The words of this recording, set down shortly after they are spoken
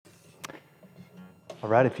All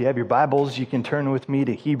right, if you have your Bibles, you can turn with me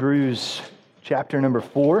to Hebrews chapter number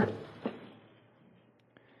 4.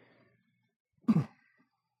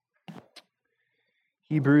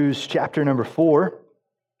 Hebrews chapter number 4.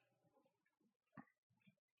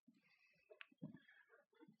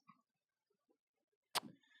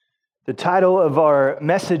 The title of our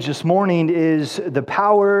message this morning is The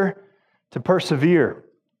Power to Persevere.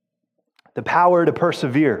 The Power to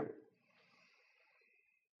Persevere.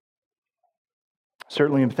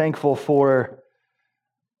 Certainly am thankful for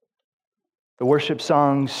the worship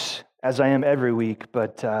songs, as I am every week,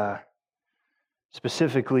 but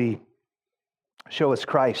specifically, Show Us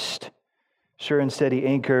Christ, Sure and Steady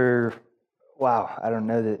Anchor. Wow, I don't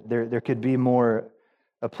know that there could be more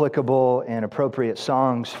applicable and appropriate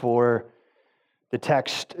songs for the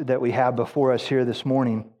text that we have before us here this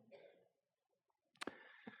morning.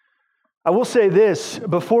 I will say this,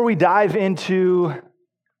 before we dive into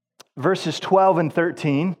verses 12 and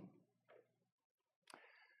 13,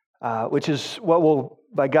 which is what we'll,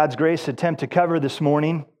 by God's grace, attempt to cover this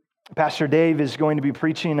morning. Pastor Dave is going to be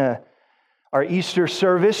preaching our Easter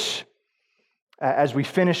service as we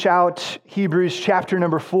finish out Hebrews chapter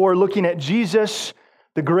number 4, looking at Jesus,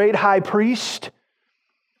 the great high priest,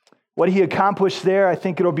 what he accomplished there. I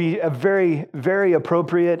think it'll be a very, very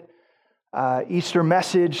appropriate Easter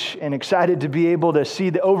message, and excited to be able to see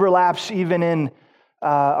the overlaps even in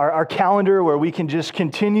our calendar, where we can just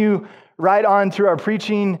continue right on through our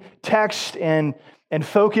preaching text and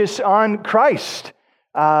focus on Christ,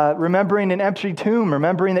 remembering an empty tomb,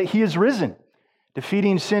 remembering that he is risen,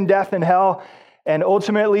 defeating sin, death, and hell. And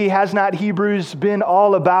ultimately, has not Hebrews been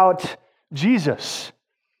all about Jesus,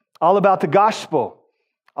 all about the gospel,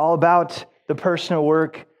 all about the personal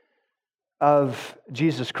work of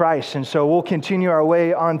Jesus Christ? And so we'll continue our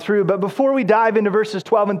way on through. But before we dive into verses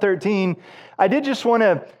 12 and 13, I did just want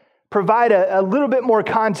to provide a little bit more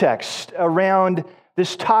context around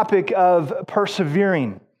this topic of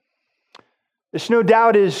persevering. This no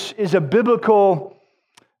doubt is a biblical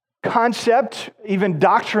concept, even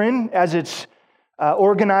doctrine, as it's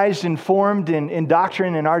organized and formed in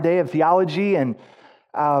doctrine in our day of theology. And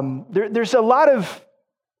there's a lot of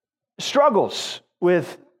struggles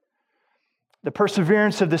with the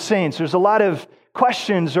perseverance of the saints. There's a lot of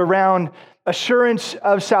questions around assurance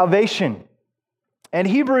of salvation. And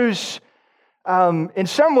Hebrews, in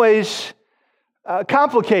some ways,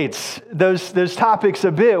 complicates those topics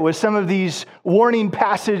a bit with some of these warning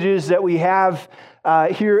passages that we have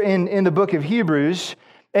here in the book of Hebrews.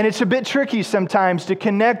 And it's a bit tricky sometimes to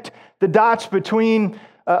connect the dots between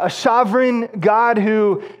a sovereign God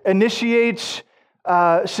who initiates,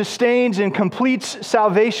 sustains, and completes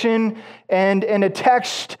salvation, and a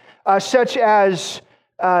text such as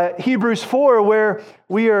Hebrews 4, where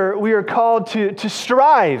we are called to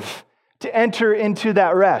strive to enter into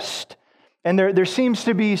that rest. And there seems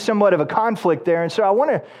to be somewhat of a conflict there. And so I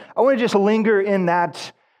want to just linger in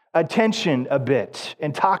that tension a bit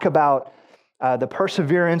and talk about the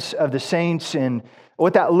perseverance of the saints and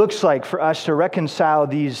what that looks like for us to reconcile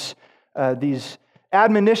these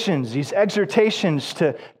admonitions, these exhortations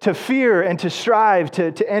to fear and to strive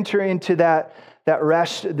to enter into that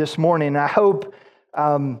rest this morning. And I hope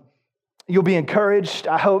you'll be encouraged.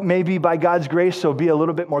 I hope maybe by God's grace there'll be a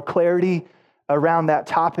little bit more clarity around that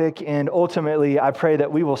topic. And ultimately, I pray that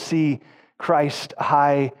we will see Christ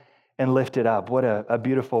high and lifted up. What a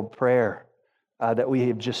beautiful prayer that we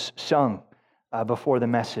have just sung before the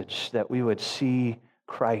message, that we would see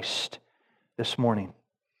Christ this morning.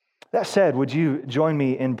 That said, would you join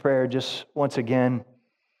me in prayer just once again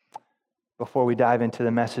before we dive into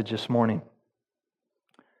the message this morning?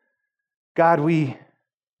 God, we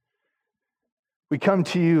come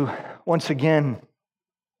to you once again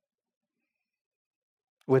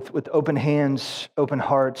with open hands, open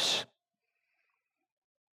hearts,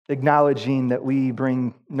 acknowledging that we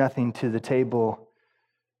bring nothing to the table.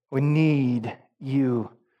 We need you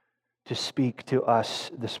to speak to us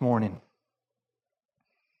this morning.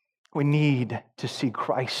 We need to see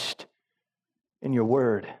Christ in your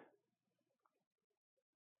word.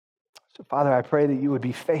 So, Father, I pray that you would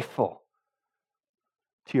be faithful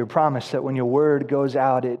to your promise that when your word goes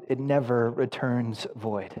out, it never returns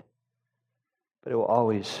void, but it will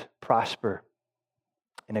always prosper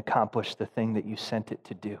and accomplish the thing that you sent it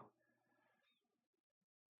to do.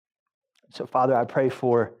 So, Father, I pray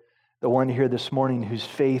for the one here this morning whose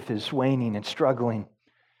faith is waning and struggling.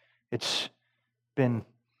 It's been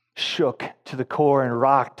shook to the core and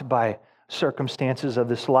rocked by circumstances of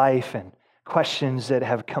this life and questions that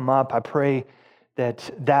have come up. I pray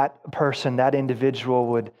that person, that individual,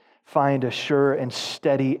 would find a sure and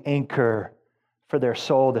steady anchor for their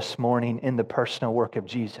soul this morning in the personal work of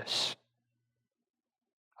Jesus.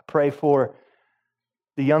 I pray for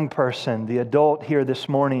the young person, the adult here this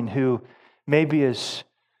morning who maybe has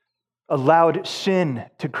allowed sin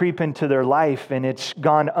to creep into their life and it's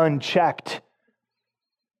gone unchecked.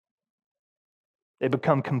 They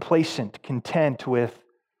become complacent, content with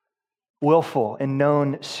willful and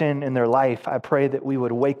known sin in their life. I pray that we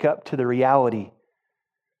would wake up to the reality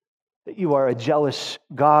that you are a jealous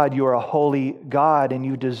God, you are a holy God, and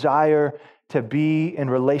you desire to be in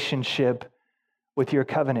relationship with your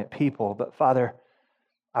covenant people. But Father,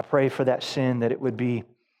 I pray for that sin that it would be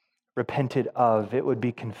repented of, it would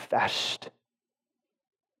be confessed.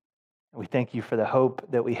 We thank you for the hope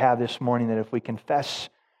that we have this morning that if we confess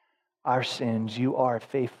our sins, you are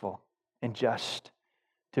faithful and just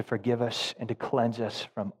to forgive us and to cleanse us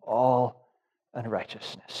from all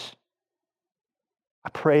unrighteousness. I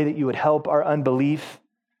pray that you would help our unbelief.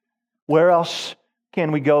 Where else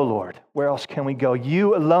can we go, Lord? Where else can we go?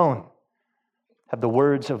 You alone have the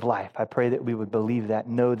words of life. I pray that we would believe that,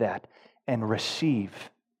 know that, and receive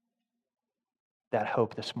that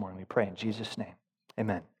hope this morning. We pray in Jesus' name.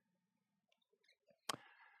 Amen.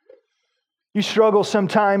 You struggle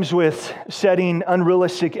sometimes with setting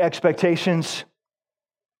unrealistic expectations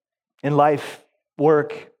in life,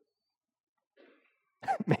 work,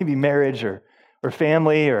 maybe marriage or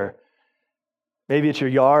family, or maybe it's your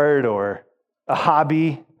yard or a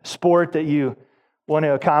hobby, sport that you want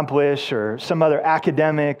to accomplish, or some other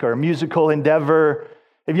academic or musical endeavor.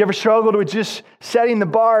 Have you ever struggled with just setting the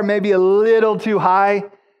bar maybe a little too high,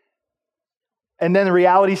 and then the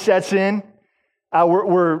reality sets in?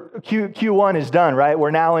 Q1 is done, right? We're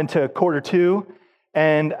now into quarter 2,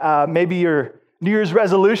 and maybe your New Year's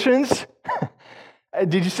resolutions.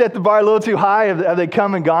 Did you set the bar a little too high? Have they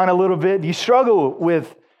come and gone a little bit? Do you struggle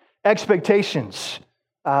with expectations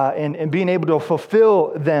and being able to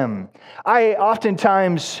fulfill them? I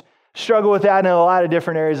oftentimes struggle with that in a lot of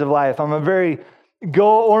different areas of life. I'm a very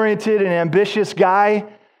goal-oriented and ambitious guy.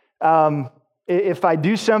 If I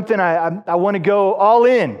do something, I want to go all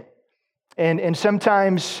in. And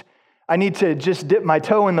sometimes I need to just dip my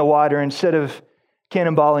toe in the water instead of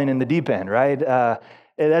cannonballing in the deep end, right?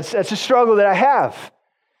 That's a struggle that I have.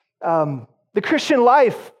 The Christian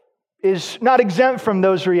life is not exempt from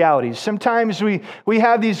those realities. Sometimes we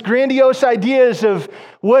have these grandiose ideas of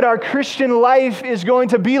what our Christian life is going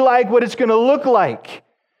to be like, what it's going to look like.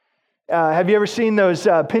 Have you ever seen those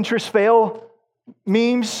Pinterest fail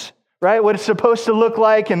memes, right? What it's supposed to look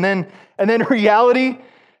like, and then reality.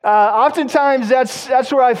 Oftentimes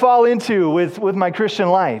that's where I fall into with my Christian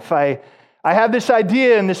life. I have this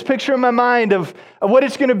idea and this picture in my mind of what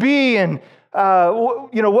it's going to be, and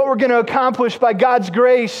what we're going to accomplish by God's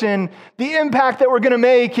grace, and the impact that we're going to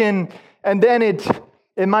make, and then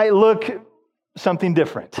it might look something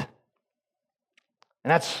different. And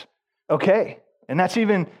that's okay. And that's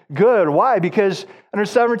even good. Why? Because under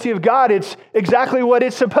the sovereignty of God, it's exactly what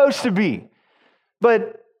it's supposed to be.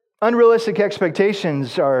 But unrealistic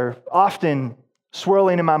expectations are often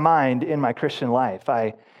swirling in my mind in my Christian life.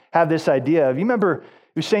 I have this idea of, you remember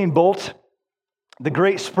Usain Bolt, the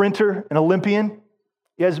great sprinter, an Olympian?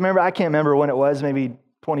 You guys remember? I can't remember when it was, maybe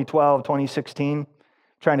 2012, 2016.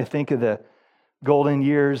 Trying to think of the golden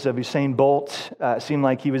years of Usain Bolt. It seemed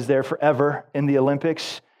like he was there forever in the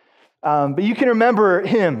Olympics. But you can remember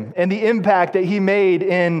him and the impact that he made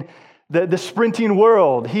in the sprinting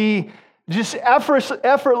world. He just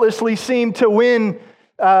effortlessly seemed to win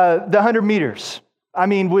the 100 meters. I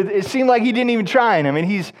mean, it seemed like he didn't even try. I mean,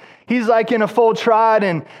 he's like in a full trot,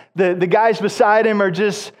 and the guys beside him are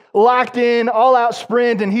just locked in, all out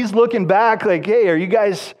sprint, and he's looking back like, hey, are you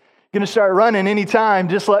guys going to start running anytime?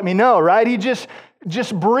 Just let me know, right? He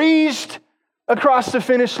just breezed across the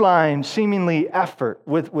finish line, seemingly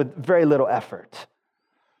with very little effort.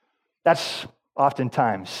 That's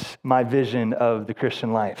oftentimes my vision of the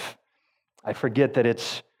Christian life. I forget that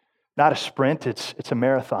it's not a sprint, it's a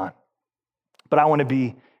marathon. But I want to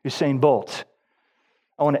be Usain Bolt.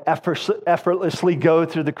 I want to effortlessly go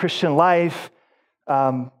through the Christian life.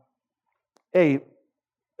 A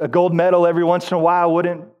gold medal every once in a while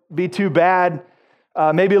wouldn't be too bad.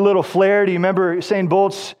 Maybe a little flair. Do you remember Usain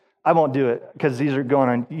Bolt's? I won't do it because these are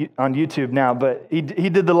going on YouTube now, but he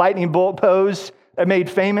did the lightning bolt pose that made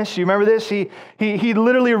famous. You remember this? He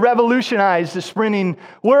literally revolutionized the sprinting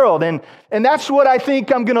world. And that's what I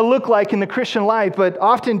think I'm going to look like in the Christian life. But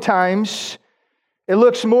oftentimes, it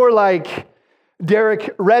looks more like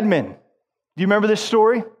Derek Redmond. Do you remember this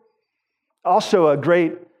story? Also a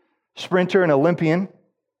great sprinter and Olympian.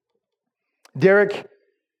 Derek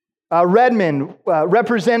Redmond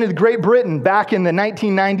represented Great Britain back in the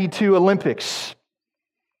 1992 Olympics.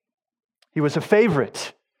 He was a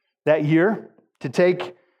favorite that year to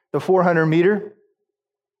take the 400 meter.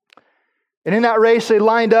 And in that race, they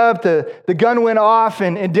lined up, the gun went off,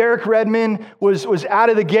 and Derek Redmond was out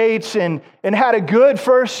of the gates and had a good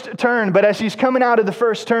first turn. But as he's coming out of the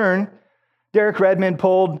first turn, Derek Redmond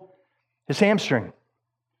pulled his hamstring.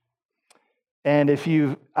 And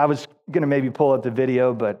I was going to maybe pull up the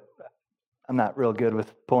video, but I'm not real good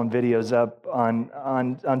with pulling videos up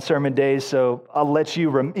on sermon days, so I'll let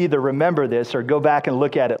you either remember this or go back and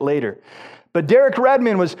look at it later. But Derek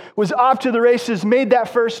Redmond was off to the races, made that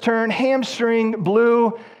first turn, hamstring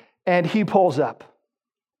blew, and he pulls up.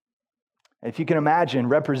 If you can imagine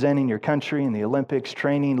representing your country in the Olympics,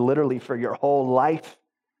 training literally for your whole life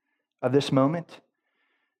of this moment,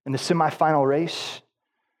 in the semifinal race,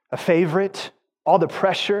 a favorite, all the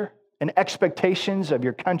pressure and expectations of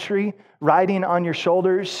your country riding on your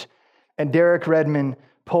shoulders, and Derek Redmond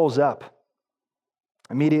pulls up,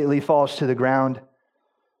 immediately falls to the ground.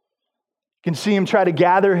 You can see him try to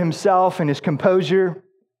gather himself and his composure.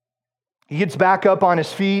 He gets back up on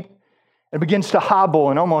his feet and begins to hobble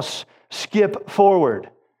and almost skip forward.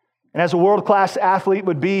 And as a world-class athlete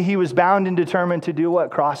would be, he was bound and determined to do what?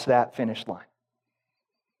 Cross that finish line.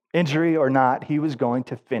 Injury or not, he was going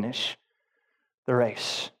to finish the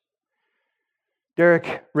race.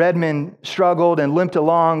 Derek Redmond struggled and limped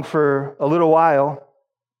along for a little while.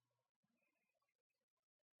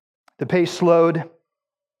 The pace slowed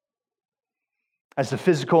as the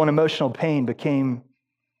physical and emotional pain became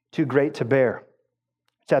too great to bear.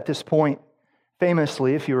 It's at this point,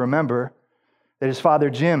 famously, if you remember, that his father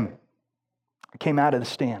Jim came out of the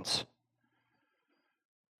stands.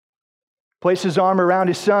 Placed his arm around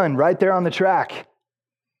his son right there on the track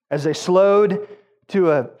as they slowed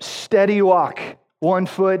to a steady walk, one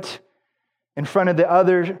foot in front of the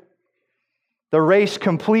other. The race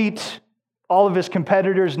complete. All of his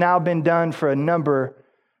competitors now been done for a number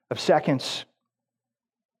of seconds.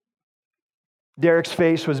 Derek's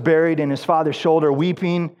face was buried in his father's shoulder,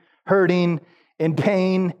 weeping, hurting, in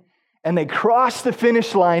pain, and they crossed the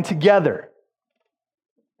finish line together,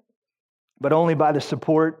 but only by the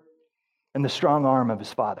support and the strong arm of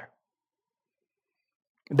his father.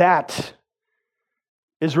 That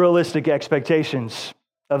is realistic expectations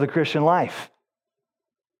of the Christian life.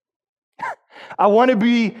 I want to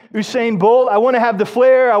be Usain Bolt. I want to have the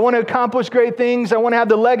flair. I want to accomplish great things. I want to have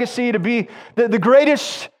the legacy to be the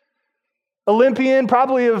greatest Olympian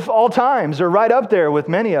probably of all times, or right up there with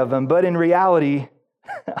many of them. But in reality,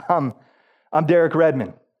 I'm Derek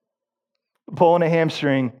Redmond, pulling a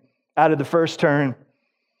hamstring out of the first turn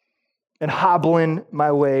and hobbling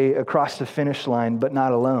my way across the finish line, but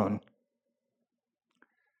not alone.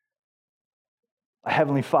 A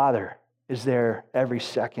Heavenly Father is there every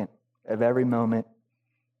second of every moment,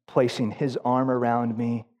 placing His arm around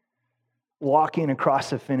me, walking across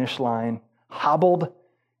the finish line, hobbled,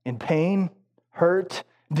 in pain, hurt,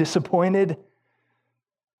 disappointed,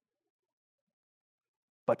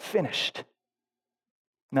 but finished.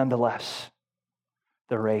 Nonetheless,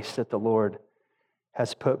 the race that the Lord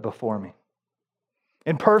has put before me.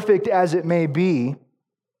 Imperfect as it may be,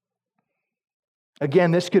 again,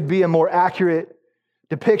 this could be a more accurate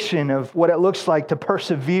depiction of what it looks like to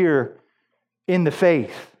persevere in the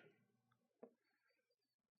faith.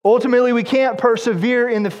 Ultimately, we can't persevere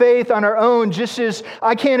in the faith on our own, just as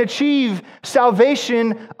I can't achieve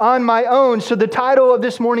salvation on my own. So the title of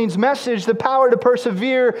this morning's message, The Power to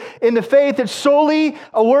Persevere in the Faith, it's solely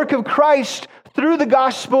a work of Christ through the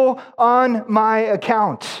gospel on my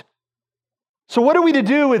account. So what are we to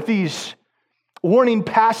do with these warning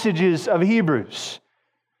passages of Hebrews?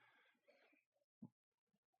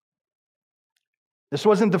 This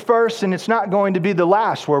wasn't the first, and it's not going to be the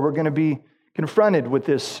last where we're going to be confronted with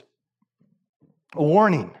this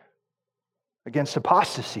warning against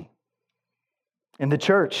apostasy in the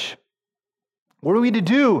church. What are we to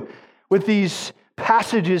do with these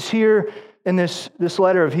passages here in this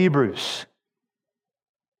letter of Hebrews?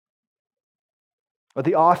 What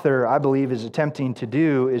the author, I believe, is attempting to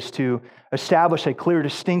do is to establish a clear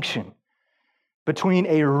distinction between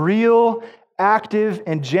a real, active,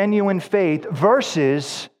 and genuine faith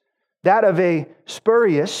versus that of a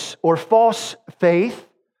spurious or false faith.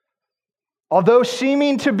 Although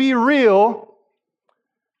seeming to be real,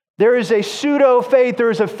 there is a pseudo faith, there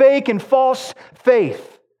is a fake and false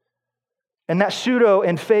faith. And that pseudo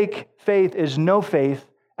and fake faith is no faith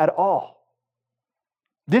at all.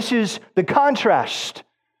 This is the contrast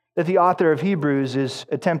that the author of Hebrews is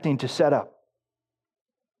attempting to set up.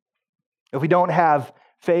 If we don't have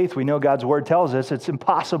faith, we know God's word tells us it's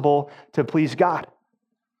impossible to please God.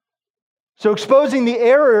 So exposing the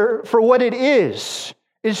error for what it is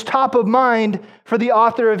is top of mind for the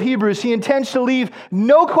author of Hebrews. He intends to leave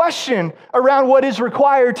no question around what is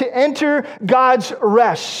required to enter God's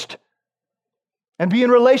rest and be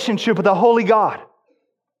in relationship with a holy God.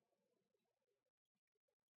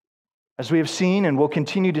 As we have seen and will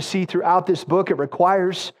continue to see throughout this book, it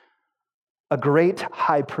requires a great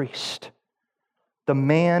high priest, the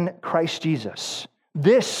man Christ Jesus.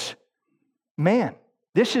 This man,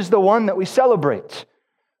 this is the one that we celebrate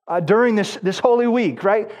during this Holy Week,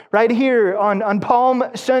 right here on Palm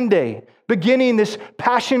Sunday, beginning this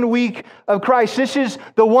Passion Week of Christ. This is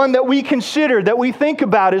the one that we consider, that we think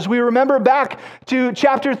about as we remember back to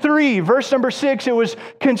chapter 3, verse number 6. It was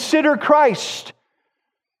consider Christ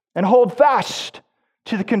and hold fast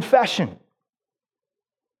to the confession.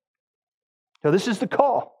 So this is the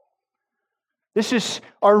call. This is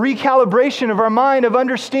our recalibration of our mind, of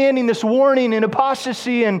understanding this warning and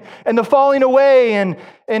apostasy and the falling away and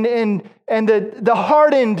the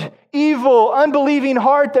hardened, evil, unbelieving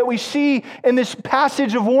heart that we see in this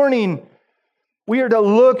passage of warning. We are to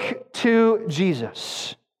look to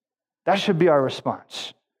Jesus. That should be our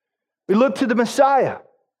response. We look to the Messiah,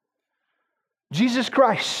 Jesus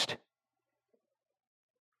Christ.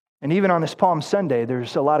 And even on this Palm Sunday,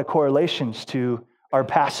 there's a lot of correlations to our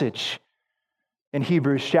passage in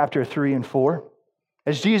Hebrews chapter 3 and 4.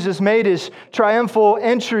 As Jesus made his triumphal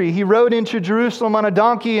entry, he rode into Jerusalem on a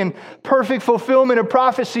donkey in perfect fulfillment of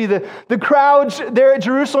prophecy. The crowds there at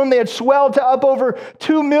Jerusalem, they had swelled to up over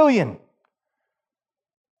 2 million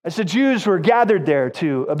as the Jews were gathered there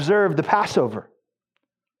to observe the Passover.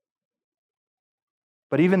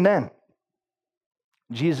 But even then,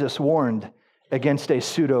 Jesus warned against a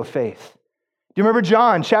pseudo-faith. Do you remember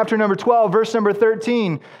John chapter number 12, verse number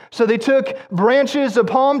 13? So they took branches of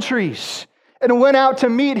palm trees and went out to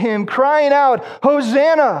meet him, crying out,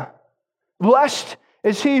 Hosanna! Blessed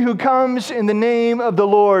is he who comes in the name of the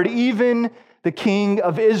Lord, even the King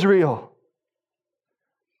of Israel.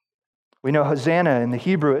 We know Hosanna in the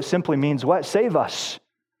Hebrew, it simply means what? Save us.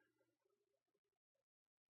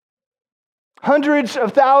 Hundreds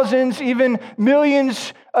of thousands, even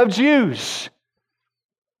millions of Jews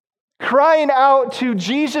crying out to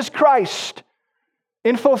Jesus Christ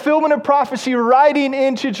in fulfillment of prophecy, riding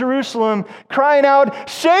into Jerusalem, crying out,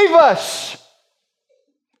 save us!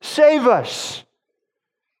 Save us!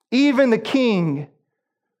 Even the King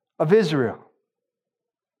of Israel.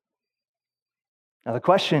 Now the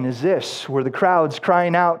question is this: were the crowds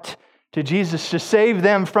crying out to Jesus to save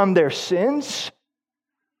them from their sins?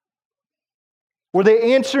 Were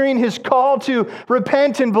they answering his call to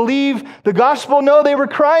repent and believe the gospel? No, they were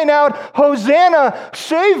crying out, Hosanna,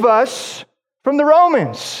 save us from the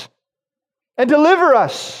Romans and deliver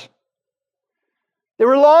us. They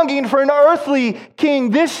were longing for an earthly king.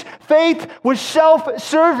 This faith was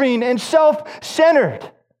self-serving and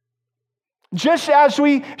self-centered, just as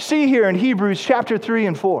we see here in Hebrews chapter 3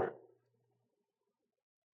 and 4.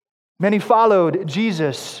 Many followed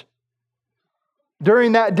Jesus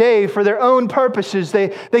during that day for their own purposes.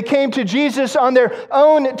 They came to Jesus on their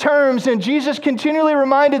own terms, and Jesus continually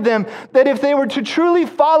reminded them that if they were to truly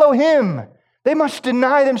follow him, they must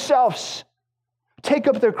deny themselves, take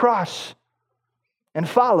up their cross, and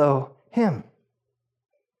follow him.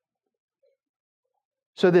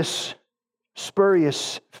 So this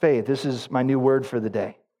spurious faith, this is my new word for the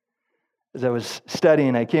day. As I was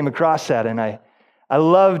studying, I came across that, and I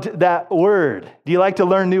loved that word. Do you like to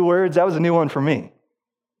learn new words? That was a new one for me.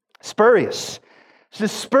 Spurious. It's a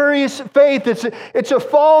spurious faith. It's a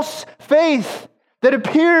false faith that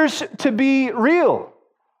appears to be real.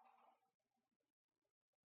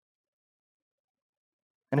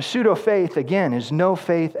 And a pseudo-faith, again, is no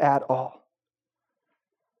faith at all.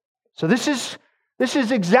 So this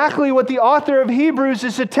is exactly what the author of Hebrews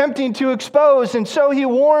is attempting to expose. And so he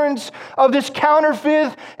warns of this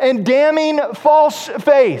counterfeit and damning false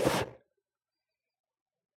faith.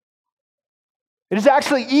 It is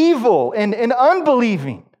actually evil and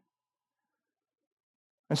unbelieving.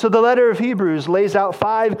 And so the letter of Hebrews lays out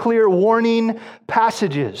 5 clear warning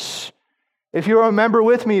passages. If you remember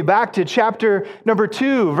with me, back to chapter number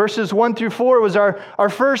 2, verses 1 through 4 was our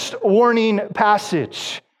first warning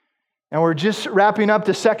passage. And we're just wrapping up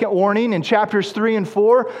the second warning in chapters 3 and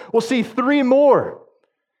 4. We'll see 3 more,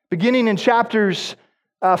 beginning in chapters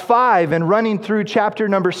 5 and running through chapter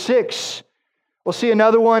number 6. We'll see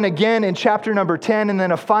another one again in chapter number 10, and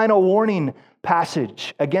then a final warning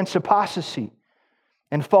passage against apostasy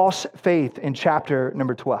and false faith in chapter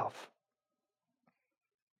number 12.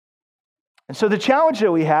 And so the challenge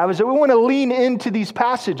that we have is that we want to lean into these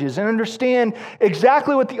passages and understand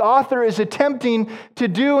exactly what the author is attempting to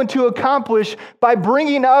do and to accomplish by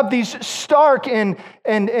bringing up these stark and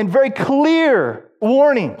very clear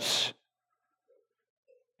warnings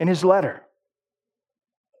in his letter.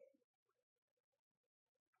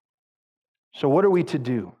 So what are we to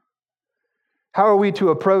do? How are we to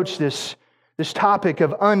approach this topic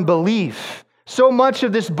of unbelief? So much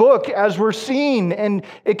of this book, as we're seeing, and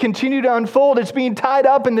it continued to unfold, it's being tied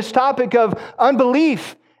up in this topic of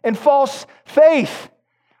unbelief and false faith.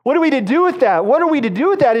 What are we to do with that? What are we to do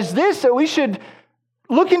with that? Is this that we should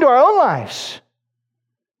look into our own lives?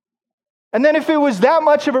 And then if it was that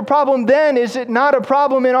much of a problem then, is it not a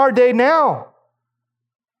problem in our day now?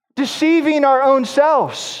 Deceiving our own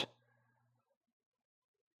selves.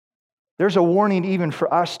 There's a warning even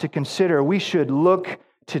for us to consider. We should look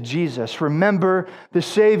to Jesus. Remember the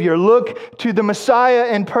Savior. Look to the Messiah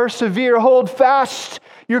and persevere. Hold fast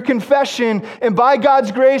your confession. And by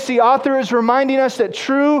God's grace, the author is reminding us that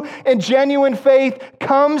true and genuine faith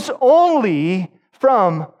comes only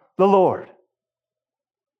from the Lord.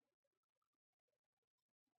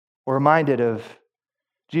 We're reminded of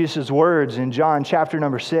Jesus' words in John chapter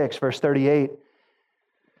number 6, verse 38.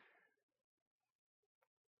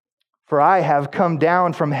 For I have come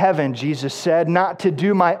down from heaven, Jesus said, not to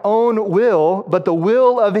do my own will, but the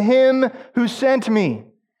will of him who sent me.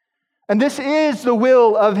 And this is the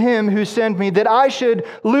will of him who sent me, that I should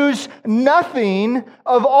lose nothing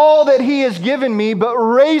of all that he has given me, but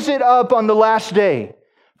raise it up on the last day.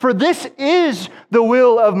 For this is the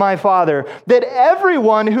will of my Father, that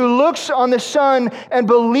everyone who looks on the Son and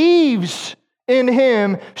believes in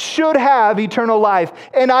him should have eternal life.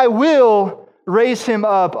 And I will raise him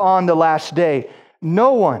up on the last day.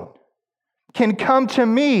 No one can come to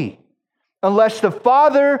me unless the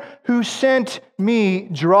Father who sent me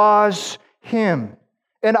draws him.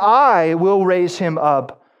 And I will raise him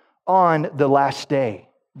up on the last day,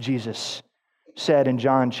 Jesus said in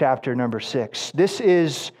John chapter number 6. This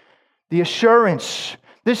is the assurance.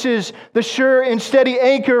 This is the sure and steady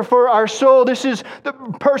anchor for our soul. This is the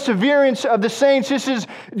perseverance of the saints. This is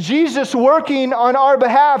Jesus working on our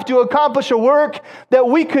behalf to accomplish a work that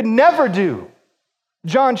we could never do.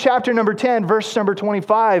 John chapter number 10, verse number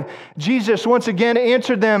 25, Jesus once again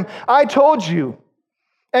answered them, I told you,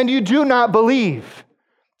 and you do not believe.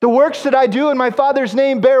 The works that I do in my Father's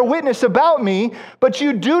name bear witness about me, but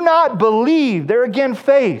you do not believe. There again,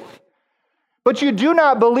 faith. But you do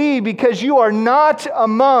not believe because you are not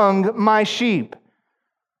among my sheep.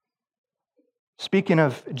 Speaking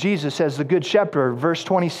of Jesus as the good shepherd, verse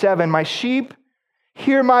 27, my sheep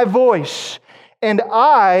hear my voice, and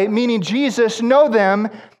I, meaning Jesus, know them,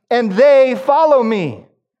 and they follow me.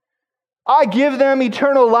 I give them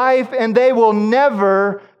eternal life, and they will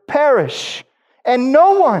never perish. And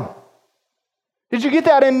no one, did you get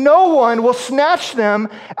that? And no one will snatch them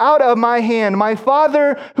out of my hand. My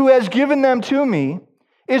Father who has given them to me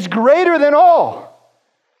is greater than all,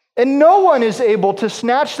 and no one is able to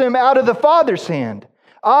snatch them out of the Father's hand.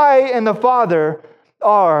 I and the Father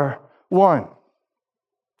are one.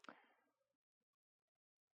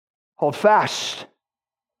 Hold fast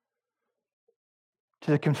to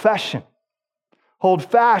the confession. Hold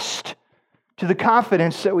fast to the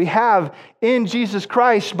confidence that we have in Jesus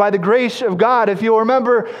Christ by the grace of God. If you'll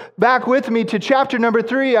remember back with me to chapter number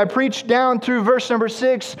 3, I preached down through verse number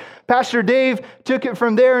 6. Pastor Dave took it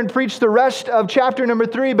from there and preached the rest of chapter number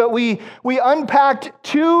 3, but we unpacked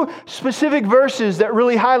 2 specific verses that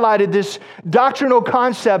really highlighted this doctrinal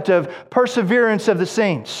concept of perseverance of the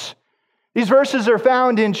saints. These verses are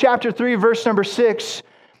found in chapter 3, verse number 6,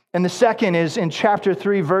 and the second is in chapter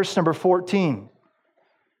 3, verse number 14.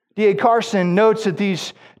 D.A. Carson notes that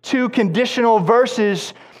these 2 conditional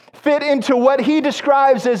verses fit into what he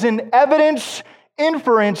describes as an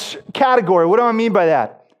evidence-inference category. What do I mean by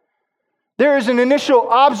that? There is an initial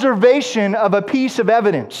observation of a piece of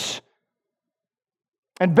evidence.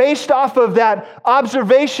 And based off of that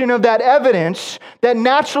observation of that evidence, that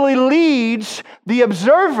naturally leads the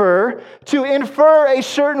observer to infer a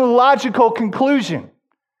certain logical conclusion.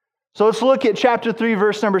 So let's look at chapter 3,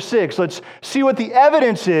 verse number 6. Let's see what the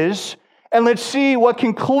evidence is, and let's see what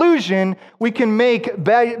conclusion we can make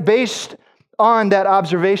based on that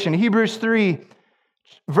observation. Hebrews 3,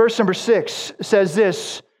 verse number 6 says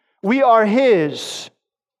this, we are His,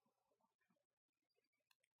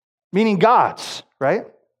 meaning God's, right?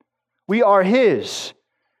 We are His,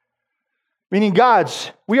 meaning God's.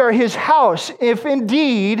 We are His house, if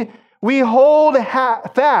indeed we hold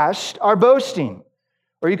fast our boasting.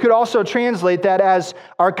 Or you could also translate that as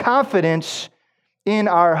our confidence in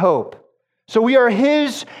our hope. So we are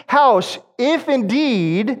his house, if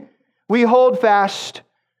indeed we hold fast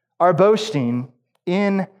our boasting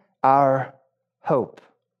in our hope.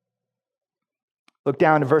 Look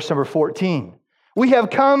down to verse number 14. We have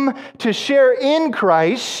come to share in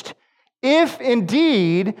Christ if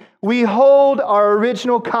indeed we hold our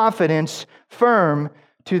original confidence firm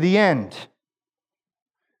to the end.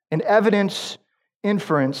 An evidence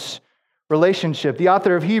inference relationship. The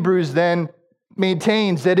author of Hebrews then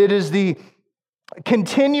maintains that it is the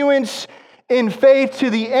continuance in faith to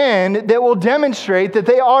the end that will demonstrate that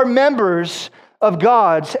they are members of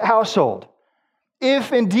God's household.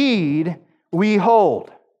 If indeed we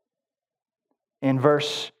hold. In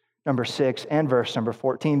verse number 6 and verse number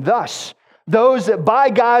 14. Thus, those that by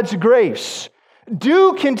God's grace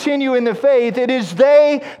do continue in the faith, it is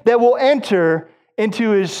they that will enter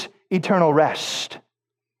into his eternal rest.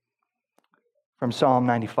 From Psalm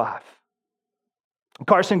 95.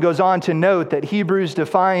 Carson goes on to note that Hebrews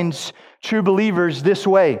defines true believers this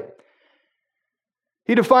way.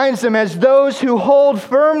 He defines them as those who hold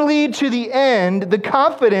firmly to the end the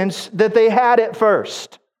confidence that they had at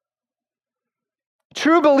first.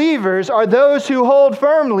 True believers are those who hold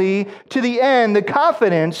firmly to the end the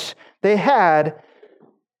confidence they had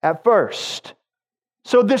at first.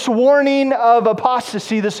 So this warning of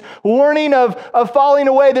apostasy, this warning of falling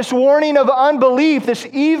away, this warning of unbelief, this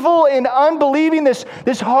evil and unbelieving, this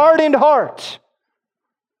hardened heart.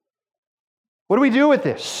 What do we do with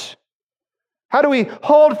this? How do we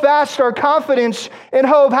hold fast our confidence and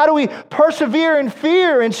hope? How do we persevere in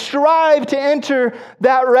fear and strive to enter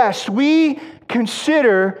that rest? We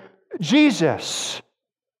consider Jesus.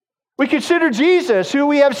 We consider Jesus, who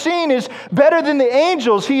we have seen is better than the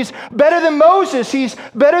angels. He's better than Moses. He's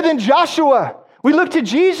better than Joshua. We look to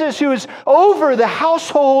Jesus, who is over the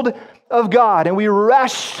household of God, and we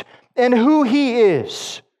rest in who he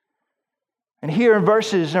is. And here in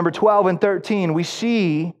verses number 12 and 13, we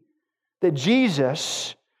see that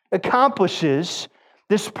Jesus accomplishes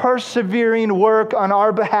this persevering work on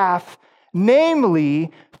our behalf,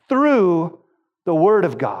 namely through the Word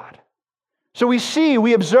of God. So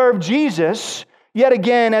we observe Jesus, yet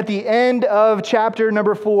again at the end of chapter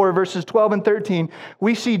number 4, verses 12 and 13,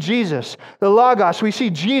 we see Jesus, the Logos, we see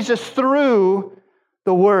Jesus through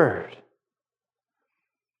the Word.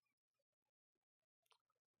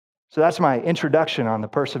 So that's my introduction on the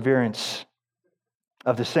perseverance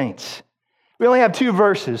of the saints. We only have 2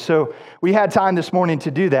 verses, so we had time this morning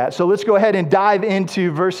to do that. So let's go ahead and dive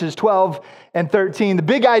into verses 12 and 13. The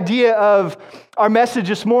big idea of our message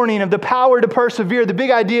this morning of the power to persevere, the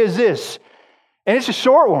big idea is this, and it's a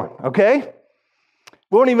short one, okay?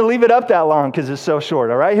 We won't even leave it up that long because it's so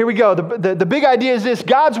short, all right? Here we go. The big idea is this: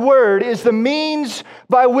 God's Word is the means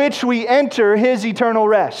by which we enter his eternal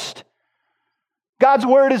rest. God's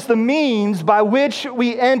Word is the means by which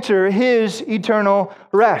we enter his eternal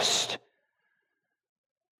rest.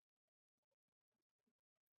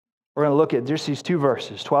 We're going to look at just these 2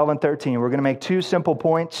 verses, 12 and 13. We're going to make 2 simple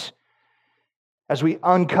points as we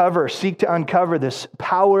seek to uncover this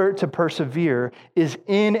power to persevere is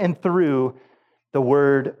in and through the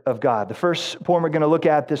Word of God. The first point we're going to look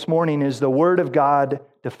at this morning is the Word of God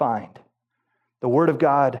defined. The Word of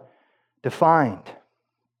God defined.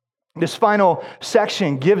 This final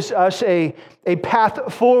section gives us a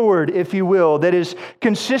path forward, if you will, that is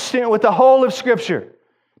consistent with the whole of Scripture.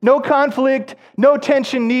 No conflict, no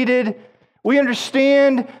tension needed. We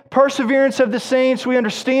understand perseverance of the saints. We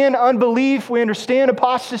understand unbelief. We understand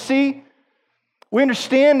apostasy. We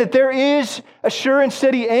understand that there is a sure and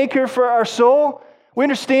steady anchor for our soul. We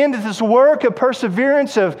understand that this work of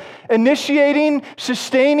perseverance, of initiating,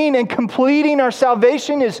 sustaining, and completing our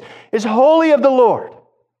salvation is wholly of the Lord.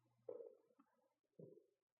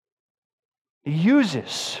 He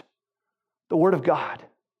uses the Word of God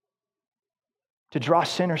to draw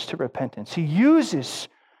sinners to repentance. He uses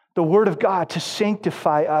the Word of God to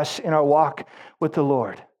sanctify us in our walk with the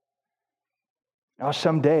Lord. Now,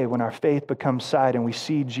 someday when our faith becomes sight and we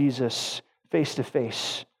see Jesus face to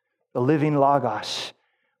face, the living Logos,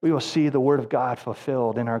 we will see the Word of God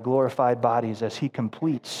fulfilled in our glorified bodies as he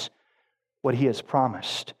completes what he has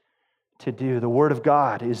promised to do. The Word of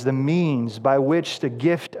God is the means by which the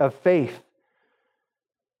gift of faith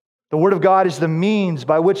The Word of God is the means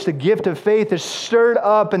by which the gift of faith is stirred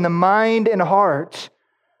up in the mind and heart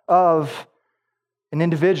of an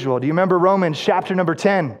individual. Do you remember Romans chapter number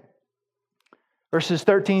 10? Verses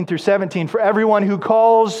 13 through 17. For everyone who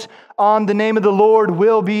calls on the name of the Lord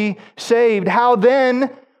will be saved. How then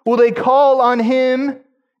will they call on him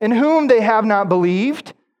in whom they have not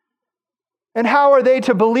believed? And how are they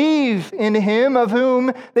to believe in him of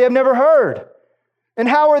whom they have never heard? And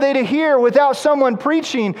how are they to hear without someone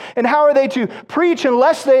preaching? And how are they to preach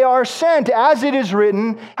unless they are sent? As it is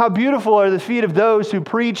written, how beautiful are the feet of those who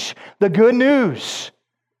preach the good news.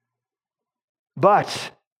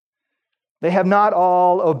 But they have not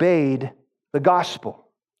all obeyed the gospel.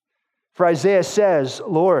 For Isaiah says,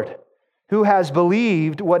 Lord, who has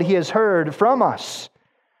believed what he has heard from us?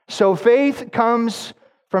 So faith comes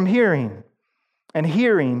from hearing, and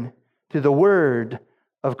hearing through the word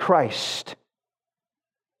of Christ.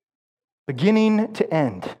 Beginning to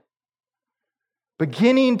end.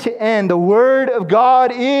 Beginning to end. The Word of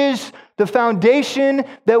God is the foundation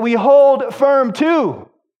that we hold firm to.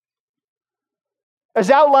 As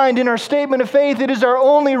outlined in our statement of faith, it is our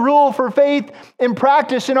only rule for faith in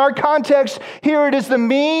practice. In our context, here it is the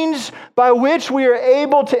means by which we are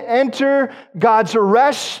able to enter God's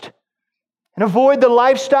rest and avoid the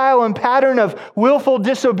lifestyle and pattern of willful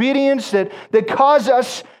disobedience that cause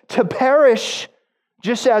us to perish,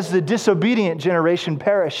 just as the disobedient generation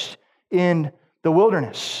perished in the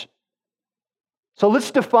wilderness. So let's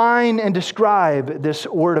define and describe this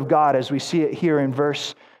Word of God as we see it here in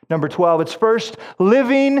verse number 12. It's first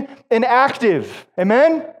living and active.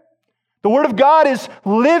 Amen? The Word of God is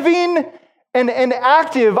living and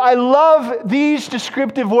active. I love these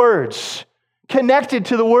descriptive words connected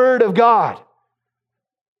to the Word of God.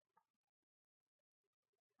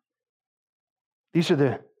 These are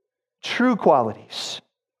the true qualities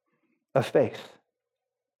of faith.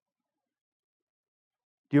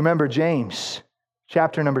 Do you remember James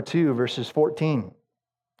chapter number 2, verses 14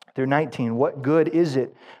 through 19? What good is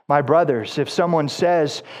it, my brothers, if someone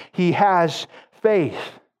says he has faith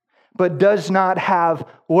but does not have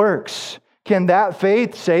works? Can that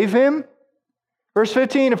faith save him? Verse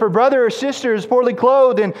 15, if a brother or sister is poorly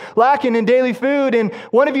clothed and lacking in daily food, and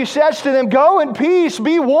one of you says to them, go in peace,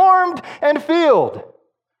 be warmed and filled,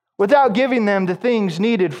 without giving them the things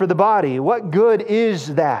needed for the body, what good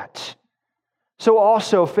is that? So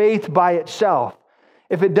also faith by itself,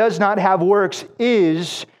 if it does not have works,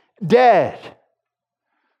 is dead.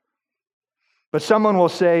 But someone will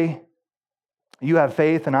say, you have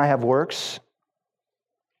faith and I have works.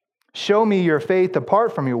 Show me your faith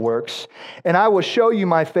apart from your works, and I will show you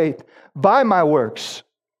my faith by my works.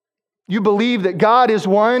 You believe that God is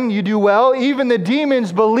one, you do well. Even the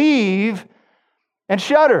demons believe and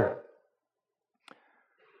shudder.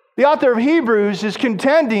 The author of Hebrews is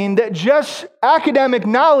contending that just academic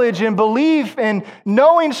knowledge and belief and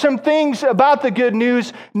knowing some things about the good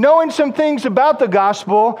news, knowing some things about the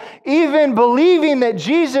gospel, even believing that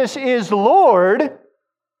Jesus is Lord,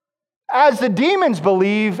 as the demons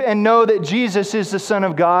believe and know that Jesus is the Son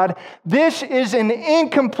of God, this is an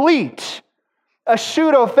incomplete, a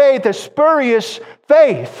pseudo-faith, a spurious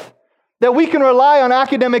faith that we can rely on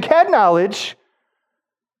academic head knowledge,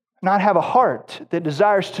 not have a heart that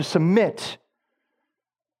desires to submit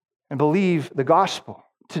and believe the gospel,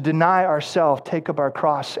 to deny ourselves, take up our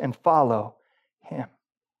cross, and follow Him.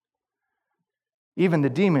 Even the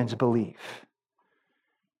demons believe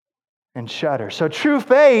and shudder. So true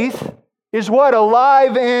faith is what?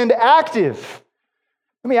 Alive and active.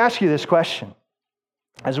 Let me ask you this question.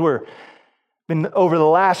 As we're been over the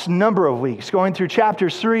last number of weeks, going through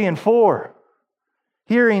chapters 3 and 4,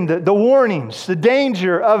 hearing the warnings, the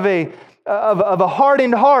danger of a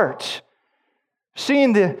hardened heart,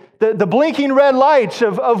 seeing the blinking red lights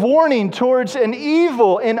of warning towards an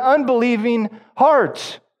evil and unbelieving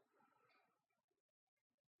heart.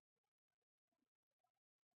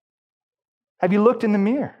 Have you looked in the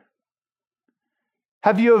mirror?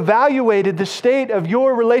 Have you evaluated the state of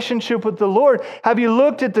your relationship with the Lord? Have you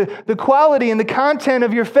looked at the quality and the content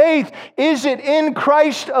of your faith? Is it in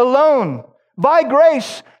Christ alone? By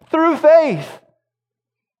grace, through faith?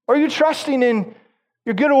 Are you trusting in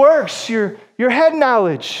your good works, your head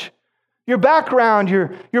knowledge, your background,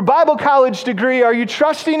 your Bible college degree? Are you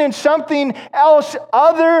trusting in something else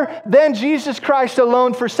other than Jesus Christ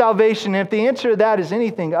alone for salvation? And if the answer to that is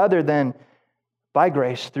anything other than by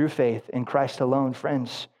grace, through faith, in Christ alone,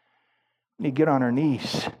 friends, we need to get on our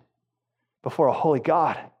knees before a holy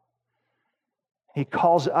God. He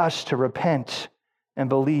calls us to repent and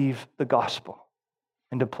believe the gospel,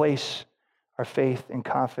 and to place our faith and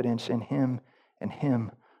confidence in Him and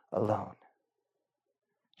Him alone.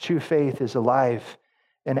 True faith is alive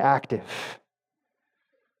and active.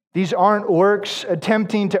 These aren't works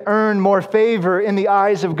attempting to earn more favor in the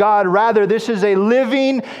eyes of God. Rather, this is a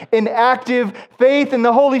living and active faith, and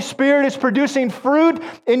the Holy Spirit is producing fruit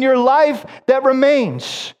in your life that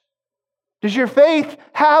remains. Does your faith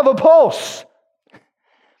have a pulse?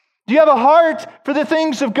 Do you have a heart for the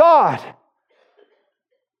things of God?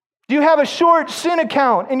 Do you have a short sin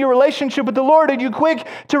account in your relationship with the Lord? Are you quick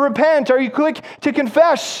to repent? Are you quick to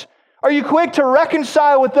confess? Are you quick to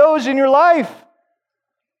reconcile with those in your life?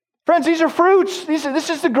 Friends, these are fruits. This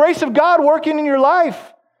is the grace of God working in your life,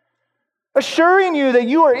 assuring you that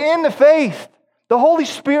you are in the faith. The Holy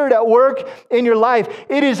Spirit at work in your life.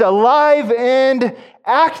 It is alive and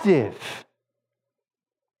active.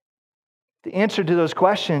 The answer to those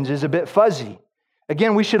questions is a bit fuzzy.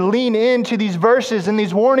 Again, we should lean into these verses and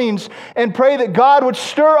these warnings and pray that God would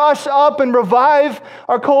stir us up and revive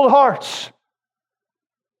our cold hearts.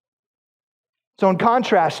 So in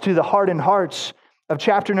contrast to the hardened hearts of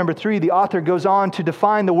chapter number 3, the author goes on to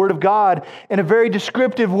define the Word of God in a very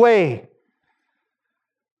descriptive way.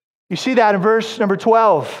 You see that in verse number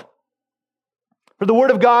 12. For the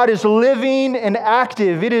Word of God is living and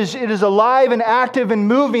active. It is alive and active and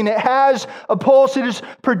moving. It has a pulse. It is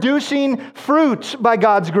producing fruit by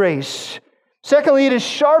God's grace. Secondly, it is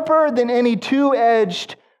sharper than any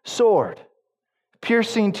two-edged sword,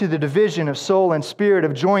 piercing to the division of soul and spirit,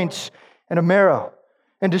 of joints and of marrow,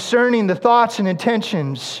 and discerning the thoughts and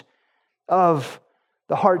intentions of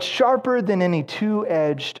the heart, sharper than any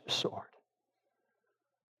two-edged sword.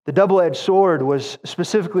 The double-edged sword was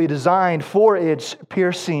specifically designed for its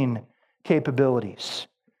piercing capabilities.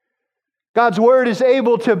 God's Word is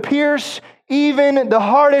able to pierce even the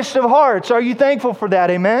hardest of hearts. Are you thankful for that?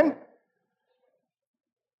 Amen?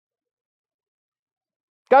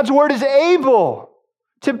 God's Word is able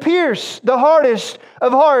to pierce the hardest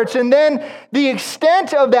of hearts. And then the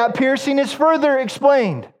extent of that piercing is further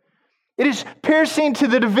explained. It is piercing to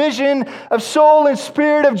the division of soul and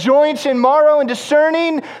spirit, of joints and marrow, and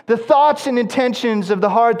discerning the thoughts and intentions of the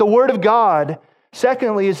heart. The Word of God,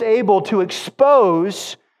 secondly, is able to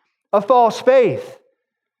expose a false faith.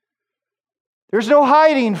 There's no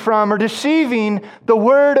hiding from or deceiving the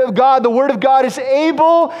Word of God. The Word of God is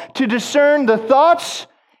able to discern the thoughts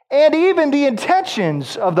and even the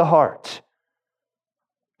intentions of the heart.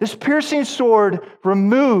 This piercing sword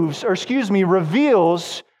reveals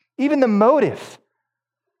even the motive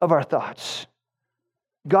of our thoughts.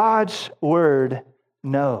 God's Word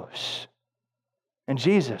knows. And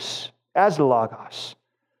Jesus, as the Logos,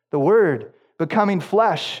 the Word becoming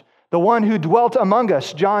flesh, the one who dwelt among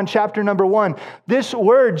us, John chapter number 1. This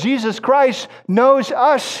Word, Jesus Christ, knows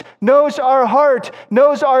us, knows our heart,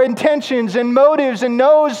 knows our intentions and motives, and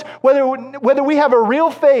knows whether we have a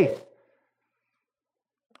real faith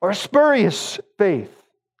or a spurious faith.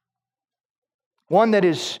 One that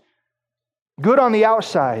is good on the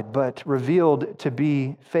outside, but revealed to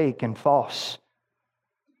be fake and false.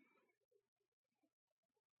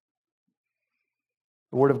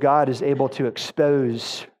 The Word of God is able to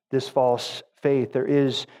expose this false faith. There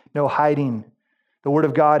is no hiding. The Word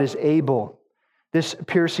of God is able. This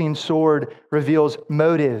piercing sword reveals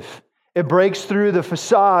motive. It breaks through the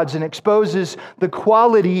facades and exposes the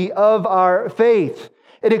quality of our faith.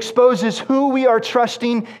 It exposes who we are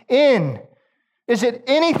trusting in. Is it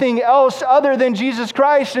anything else other than Jesus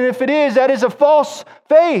Christ? And if it is, that is a false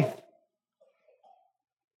faith.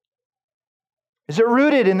 Is it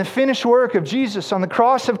rooted in the finished work of Jesus on the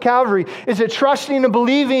cross of Calvary? Is it trusting and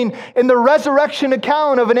believing in the resurrection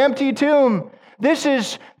account of an empty tomb? This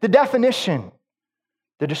is the definition,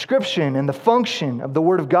 the description, and the function of the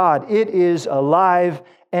Word of God. It is alive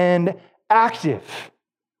and active.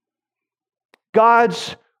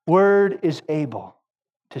 God's Word is able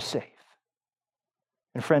to save.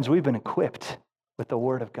 And friends, we've been equipped with the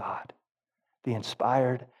Word of God, the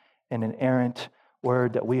inspired and inerrant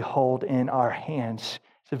Word that we hold in our hands.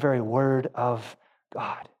 It's the very Word of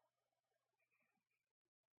God.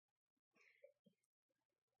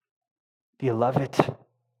 Do you love it?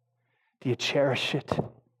 Do you cherish it?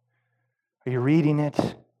 Are you reading it?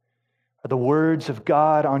 Are the words of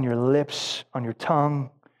God on your lips, on your tongue?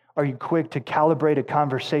 Are you quick to calibrate a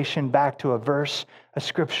conversation back to a verse, a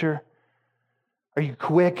scripture? Are you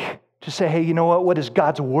quick to say, hey, you know what? What does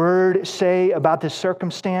God's Word say about this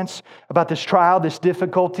circumstance, about this trial, this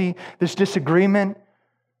difficulty, this disagreement?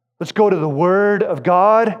 Let's go to the Word of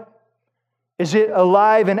God. Is it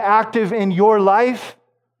alive and active in your life?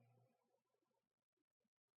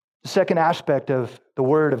 The second aspect of the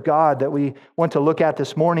Word of God that we want to look at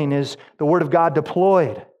this morning is the Word of God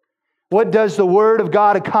deployed. What does the Word of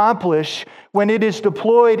God accomplish when it is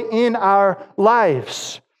deployed in our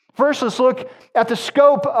lives? First, let's look at the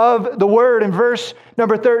scope of the Word in verse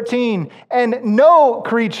number 13. And no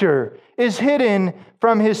creature is hidden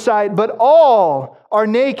from His sight, but all are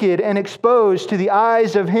naked and exposed to the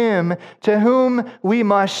eyes of Him to whom we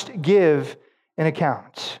must give an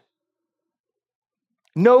account.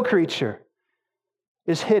 No creature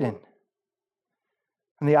is hidden.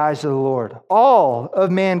 in the eyes of the Lord. All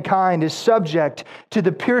of mankind is subject to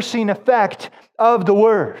the piercing effect of the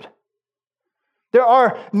word. There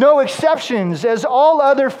are no exceptions, as all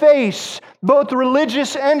other faiths, both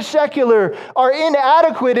religious and secular, are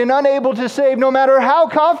inadequate and unable to save, no matter how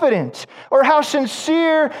confident or how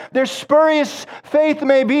sincere their spurious faith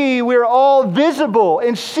may be. We're all visible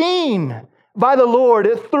and seen by the Lord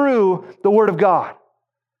through the Word of God.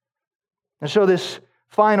 And so this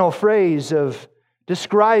final phrase of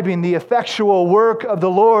describing the effectual work of the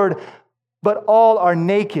Lord, but all are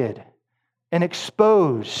naked and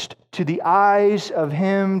exposed to the eyes of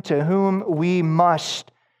Him to whom we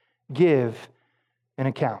must give an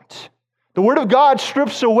account. The Word of God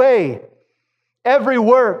strips away every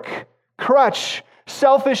work, crutch,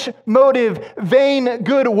 selfish motive, vain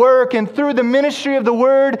good work, and through the ministry of the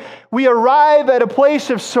Word, we arrive at a place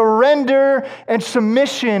of surrender and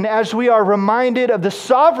submission as we are reminded of the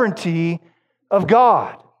sovereignty of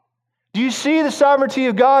God. Do you see the sovereignty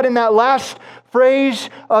of God in that last phrase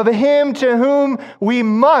of Him to whom we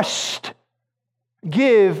must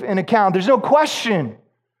give an account? There's no question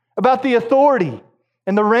about the authority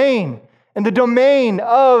and the reign and the domain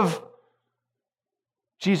of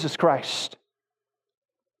Jesus Christ.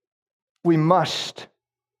 We must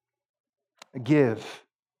give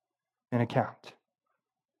an account.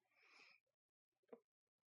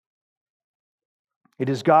 It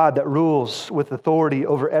is God that rules with authority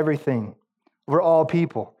over everything, over all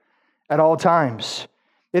people, at all times.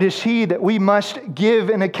 It is He that we must give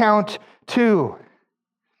an account to.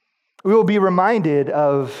 We will be reminded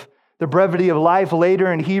of the brevity of life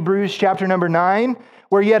later in Hebrews chapter number 9,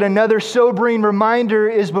 where yet another sobering reminder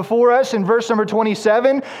is before us in verse number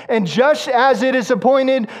 27. And just as it is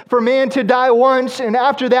appointed for man to die once, and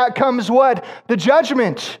after that comes what? The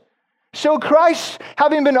judgment. So Christ,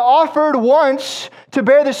 having been offered once to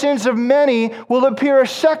bear the sins of many, will appear a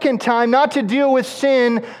second time, not to deal with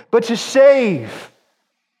sin, but to save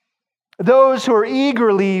those who are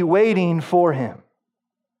eagerly waiting for Him.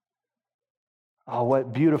 Oh,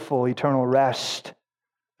 what beautiful eternal rest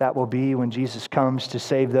that will be when Jesus comes to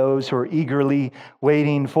save those who are eagerly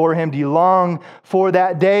waiting for Him. Do you long for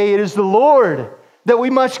that day? It is the Lord that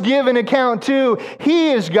we must give an account to.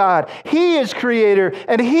 He is God. He is Creator.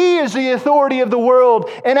 And He is the authority of the world.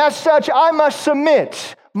 And as such, I must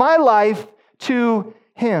submit my life to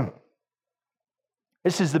Him.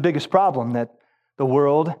 This is the biggest problem that the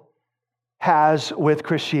world has with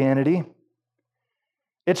Christianity.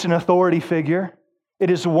 It's an authority figure.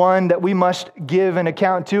 It is one that we must give an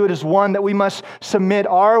account to. It is one that we must submit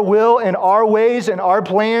our will and our ways and our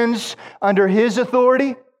plans under His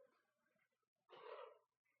authority.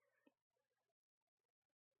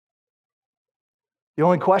 The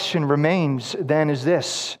only question remains then is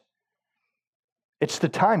this. It's the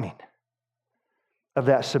timing of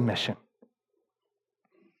that submission.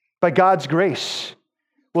 By God's grace,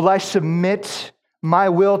 will I submit my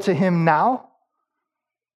will to Him now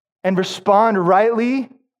and respond rightly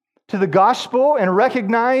to the gospel and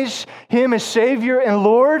recognize Him as Savior and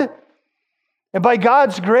Lord? And by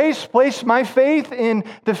God's grace, place my faith in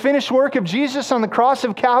the finished work of Jesus on the cross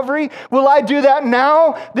of Calvary? Will I do that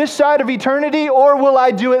now, this side of eternity, or will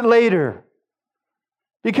I do it later?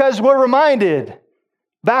 Because we're reminded,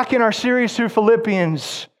 back in our series through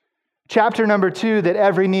Philippians, chapter number 2, that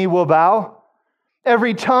every knee will bow,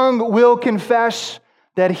 every tongue will confess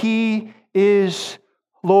that He is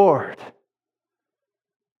Lord.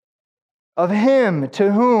 Of Him to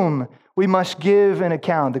whom we must give an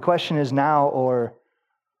account. The question is now or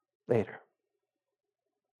later.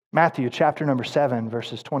 Matthew chapter number 7,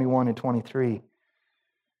 verses 21 and 23.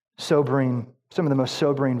 Sobering, some of the most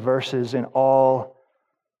sobering verses in all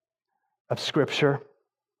of Scripture.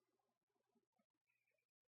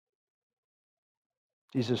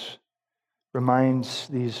 Jesus reminds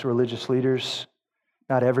these religious leaders,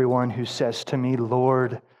 not everyone who says to me,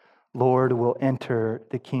 Lord, Lord, will enter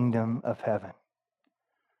the kingdom of heaven,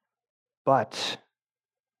 but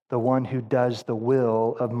the one who does the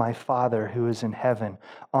will of my Father who is in heaven.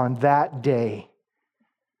 On that day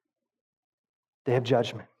of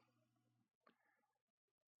judgment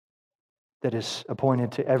that is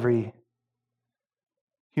appointed to every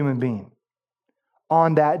human being.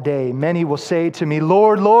 On that day, many will say to me,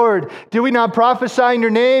 Lord, Lord, did we not prophesy in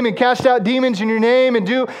your name and cast out demons in your name and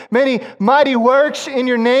do many mighty works in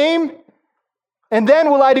your name? And then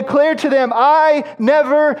will I declare to them, I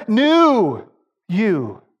never knew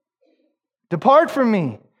you. Depart from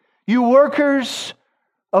me, you workers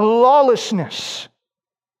of lawlessness.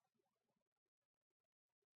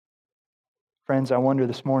 Friends, I wonder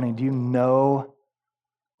this morning, do you know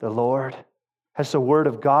the Lord? Has the Word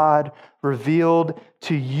of God revealed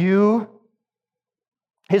to you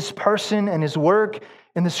His person and His work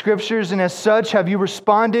in the Scriptures? And as such, have you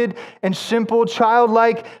responded in simple,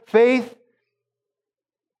 childlike faith?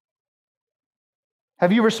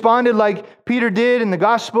 Have you responded like Peter did in the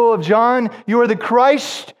Gospel of John? You are the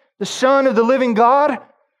Christ, the Son of the living God.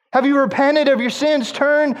 Have you repented of your sins,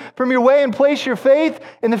 turned from your way, and placed your faith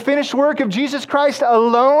in the finished work of Jesus Christ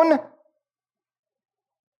alone?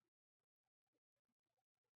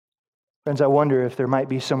 Friends, I wonder if there might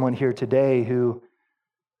be someone here today who,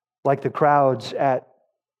 like the crowds at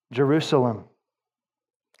Jerusalem,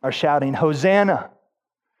 are shouting, "Hosanna!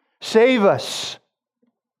 Save us!"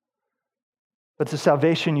 But the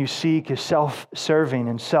salvation you seek is self-serving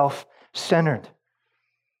and self-centered.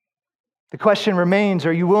 The question remains,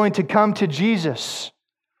 are you willing to come to Jesus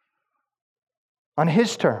on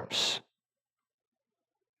His terms?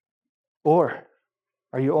 Or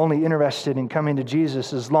are you only interested in coming to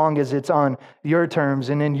Jesus as long as it's on your terms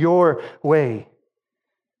and in your way?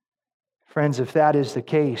 Friends, if that is the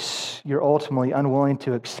case, you're ultimately unwilling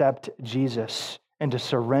to accept Jesus and to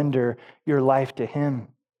surrender your life to Him,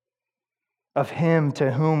 of Him to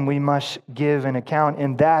whom we must give an account,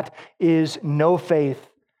 and that is no faith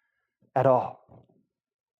at all.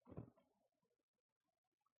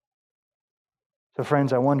 So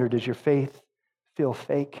friends, I wonder, does your faith feel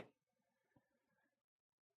fake?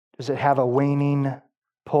 Does it have a waning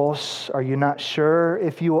pulse? Are you not sure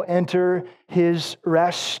if you will enter His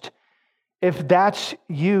rest? If that's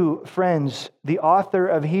you, friends, the author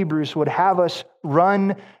of Hebrews would have us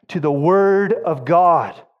run to the Word of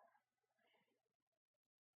God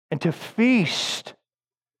and to feast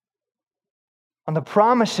on the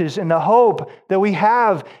promises and the hope that we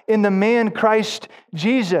have in the man Christ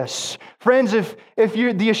Jesus. Friends, if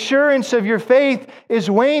the assurance of your faith is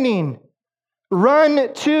waning,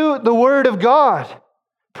 run to the Word of God.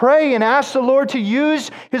 Pray and ask the Lord to use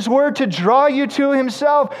His Word to draw you to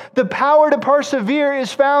Himself. The power to persevere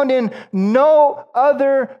is found in no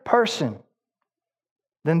other person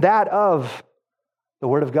than that of the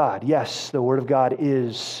Word of God. Yes, the Word of God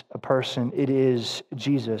is a person. It is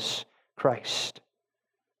Jesus Christ.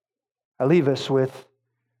 I leave us with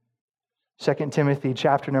 2 Timothy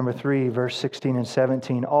chapter number 3, verse 16 and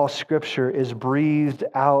 17. All Scripture is breathed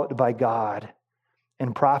out by God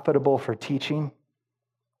and profitable for teaching,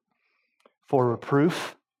 for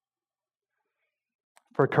reproof,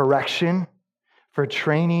 for correction, for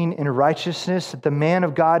training in righteousness, that the man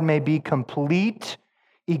of God may be complete,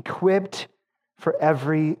 equipped for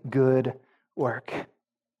every good work.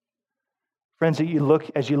 Friends, as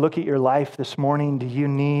you look at your life this morning, do you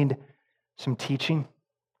need some teaching?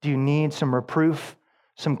 Do you need some reproof,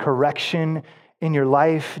 some correction in your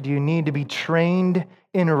life? Do you need to be trained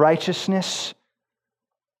in righteousness?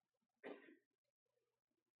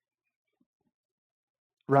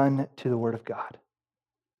 Run to the Word of God.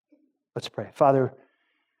 Let's pray. Father,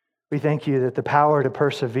 we thank You that the power to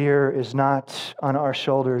persevere is not on our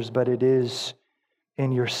shoulders, but it is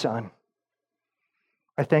in Your Son.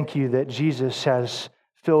 I thank You that Jesus has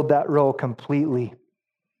filled that role completely.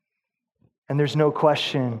 And there's no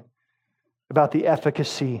question about the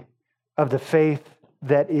efficacy of the faith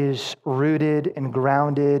that is rooted and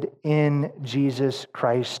grounded in Jesus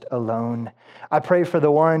Christ alone. I pray for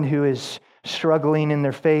the one who is struggling in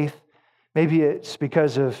their faith. Maybe it's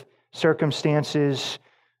because of circumstances,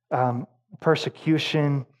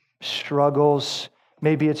 persecution, struggles.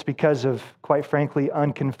 Maybe it's because of, quite frankly,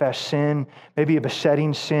 unconfessed sin. Maybe a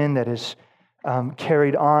besetting sin that is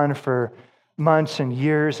carried on for months and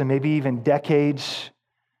years and maybe even decades.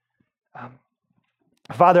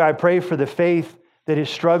 Father, I pray for the faith that is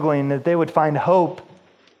struggling, that they would find hope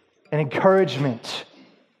and encouragement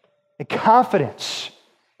and confidence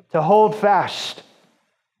to hold fast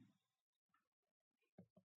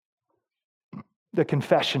the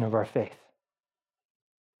confession of our faith.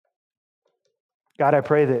 God, I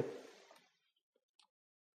pray that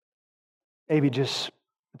maybe just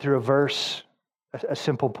through a verse, a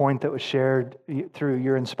simple point that was shared through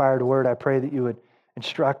Your inspired word, I pray that You would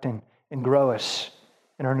instruct and grow us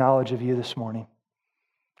in our knowledge of You this morning.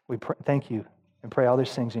 We thank You and pray all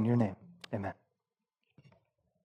these things in Your name. Amen.